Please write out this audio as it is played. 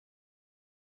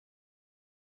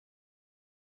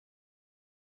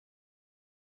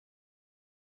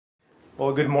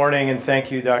Well, good morning, and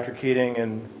thank you, Dr. Keating,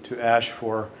 and to Ash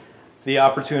for the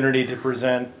opportunity to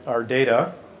present our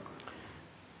data.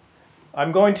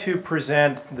 I'm going to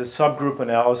present the subgroup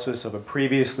analysis of a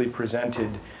previously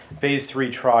presented phase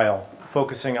 3 trial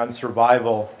focusing on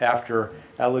survival after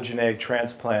allogeneic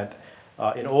transplant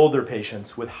in older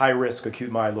patients with high-risk acute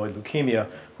myeloid leukemia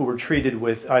who were treated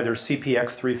with either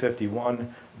CPX-351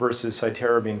 versus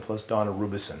Cytarabine plus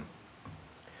Daunorubicin.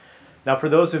 Now, for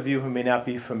those of you who may not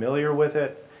be familiar with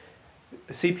it,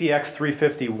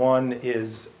 CPX-351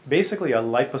 is basically a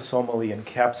liposomally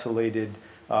encapsulated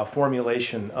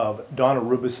formulation of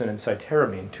Daunorubicin and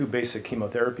Cytarabine, two basic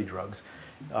chemotherapy drugs,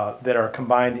 that are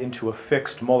combined into a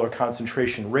fixed molar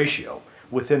concentration ratio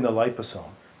within the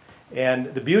liposome.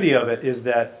 And the beauty of it is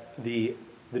that the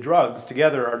drugs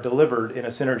together are delivered in a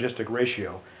synergistic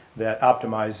ratio that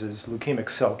optimizes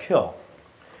leukemic cell kill.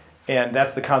 And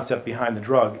that's the concept behind the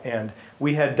drug. And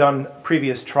we had done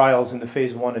previous trials in the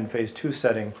phase 1 and phase 2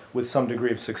 setting with some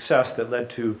degree of success that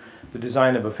led to the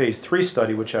design of a phase 3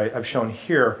 study, which I've shown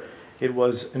here. It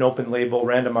was an open-label,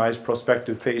 randomized,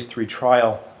 prospective phase 3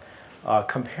 trial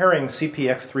comparing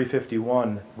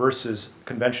CPX-351 versus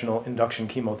conventional induction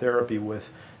chemotherapy with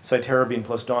Cytarabine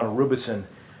plus Daunorubicin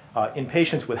in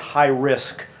patients with high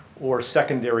risk or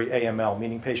secondary AML,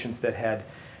 meaning patients that had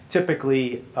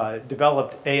typically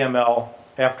developed AML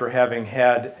after having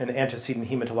had an antecedent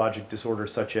hematologic disorder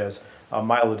such as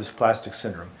myelodysplastic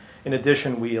syndrome. In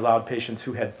addition, we allowed patients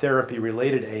who had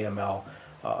therapy-related AML,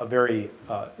 a very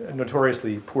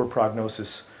notoriously poor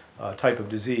prognosis type of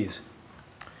disease.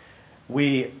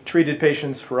 We treated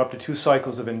patients for up to 2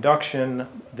 cycles of induction,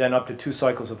 then up to 2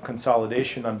 cycles of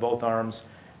consolidation on both arms,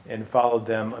 and followed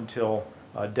them until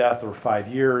death or 5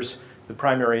 years. The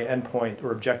primary endpoint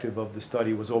or objective of the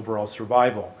study was overall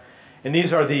survival. And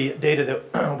these are the data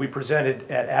that we presented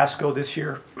at ASCO this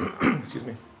year, excuse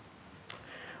me,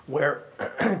 where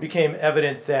it became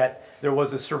evident that there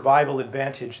was a survival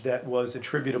advantage that was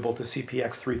attributable to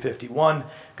CPX-351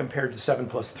 compared to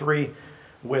 7+3,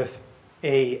 with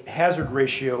a hazard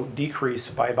ratio decrease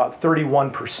by about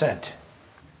 31%.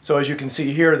 So as you can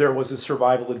see here, there was a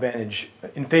survival advantage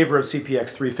in favor of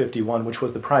CPX-351, which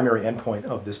was the primary endpoint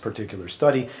of this particular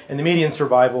study. And the median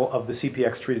survival of the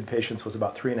CPX-treated patients was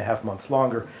about 3.5 months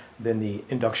longer than the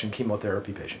induction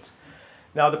chemotherapy patients.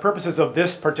 Now, the purposes of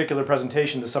this particular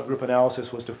presentation, the subgroup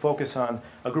analysis, was to focus on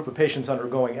a group of patients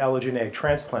undergoing allogeneic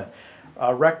transplant,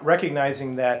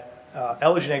 recognizing that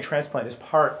allogeneic transplant is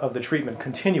part of the treatment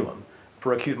continuum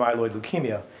for acute myeloid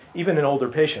leukemia, even in older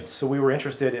patients. So we were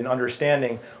interested in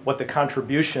understanding what the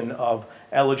contribution of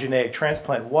allogeneic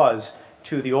transplant was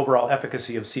to the overall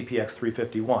efficacy of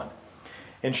CPX-351.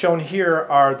 And shown here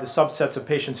are the subsets of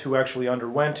patients who actually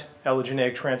underwent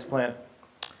allogeneic transplant.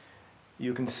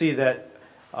 You can see that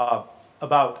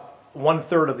about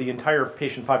 1/3 of the entire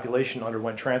patient population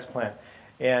underwent transplant,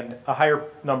 and a higher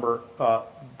number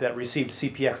that received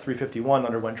CPX-351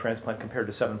 underwent transplant compared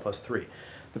to 7+3.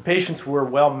 The patients were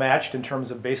well matched in terms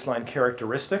of baseline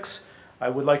characteristics. I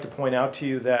would like to point out to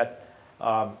you that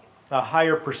a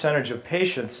higher percentage of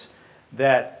patients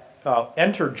that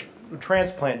entered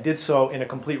transplant did so in a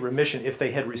complete remission if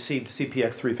they had received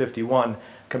CPX-351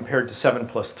 compared to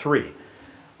 7+3.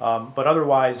 But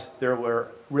otherwise, there were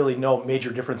really no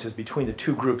major differences between the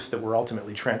two groups that were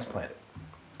ultimately transplanted.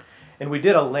 And we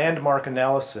did a landmark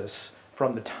analysis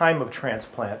from the time of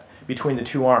transplant between the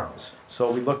two arms.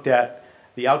 So we looked at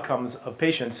the outcomes of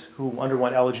patients who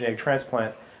underwent allogeneic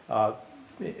transplant,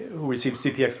 who received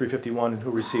CPX-351 and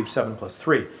who received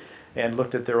 7+3, and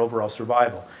looked at their overall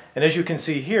survival. And as you can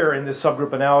see here in this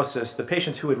subgroup analysis, the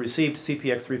patients who had received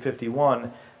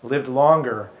CPX-351 lived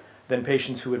longer than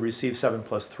patients who had received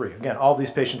 7+3. Again, all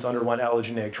these patients underwent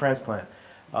allogeneic transplant,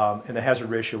 and the hazard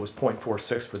ratio was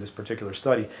 0.46 for this particular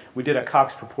study. We did a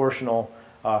Cox proportional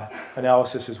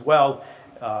analysis as well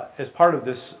as part of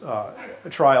this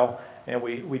trial, and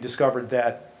we discovered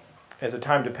that as a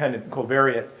time-dependent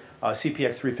covariate,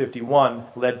 CPX-351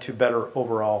 led to better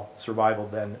overall survival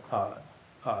than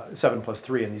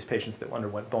 7+3 in these patients that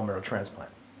underwent bone marrow transplant.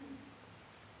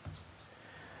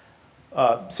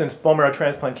 Since bone marrow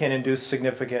transplant can induce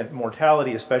significant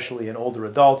mortality, especially in older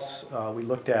adults, we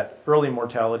looked at early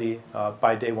mortality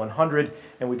by day 100,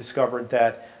 and we discovered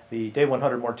that the day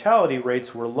 100 mortality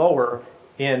rates were lower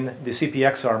in the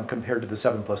CPX arm compared to the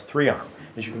 7+3 arm.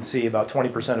 As you can see, about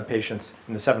 20% of patients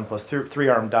in the 7+3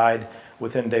 arm died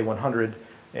within day 100,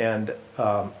 and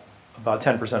about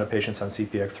 10% of patients on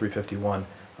CPX-351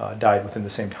 died within the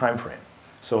same time frame.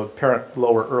 So apparent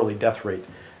lower early death rate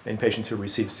in patients who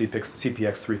received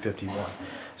CPX-351.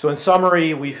 So in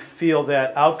summary, we feel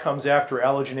that outcomes after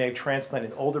allogeneic transplant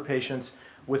in older patients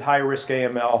with high-risk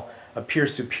AML appear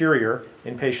superior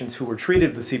in patients who were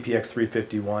treated with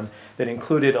CPX-351, that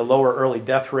included a lower early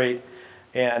death rate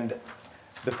and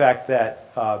the fact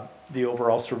that the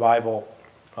overall survival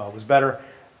was better.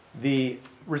 The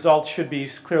results should be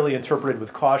clearly interpreted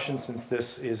with caution, since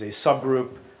this is a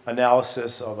subgroup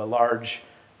analysis of a large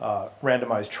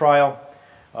randomized trial.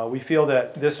 We feel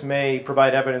that this may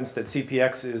provide evidence that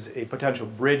CPX is a potential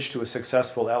bridge to a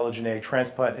successful allogeneic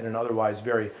transplant in an otherwise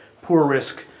very poor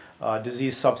risk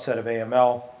disease subset of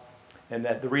AML, and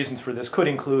that the reasons for this could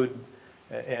include,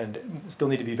 and still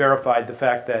need to be verified, the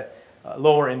fact that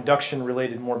lower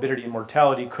induction-related morbidity and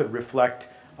mortality could reflect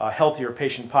a healthier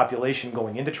patient population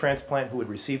going into transplant who would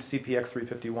receive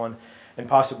CPX-351, and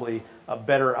possibly a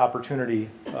better opportunity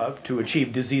to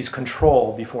achieve disease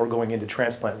control before going into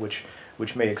transplant,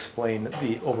 which may explain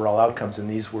the overall outcomes. And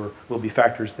these will be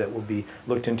factors that will be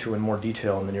looked into in more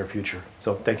detail in the near future.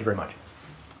 So thank you very much.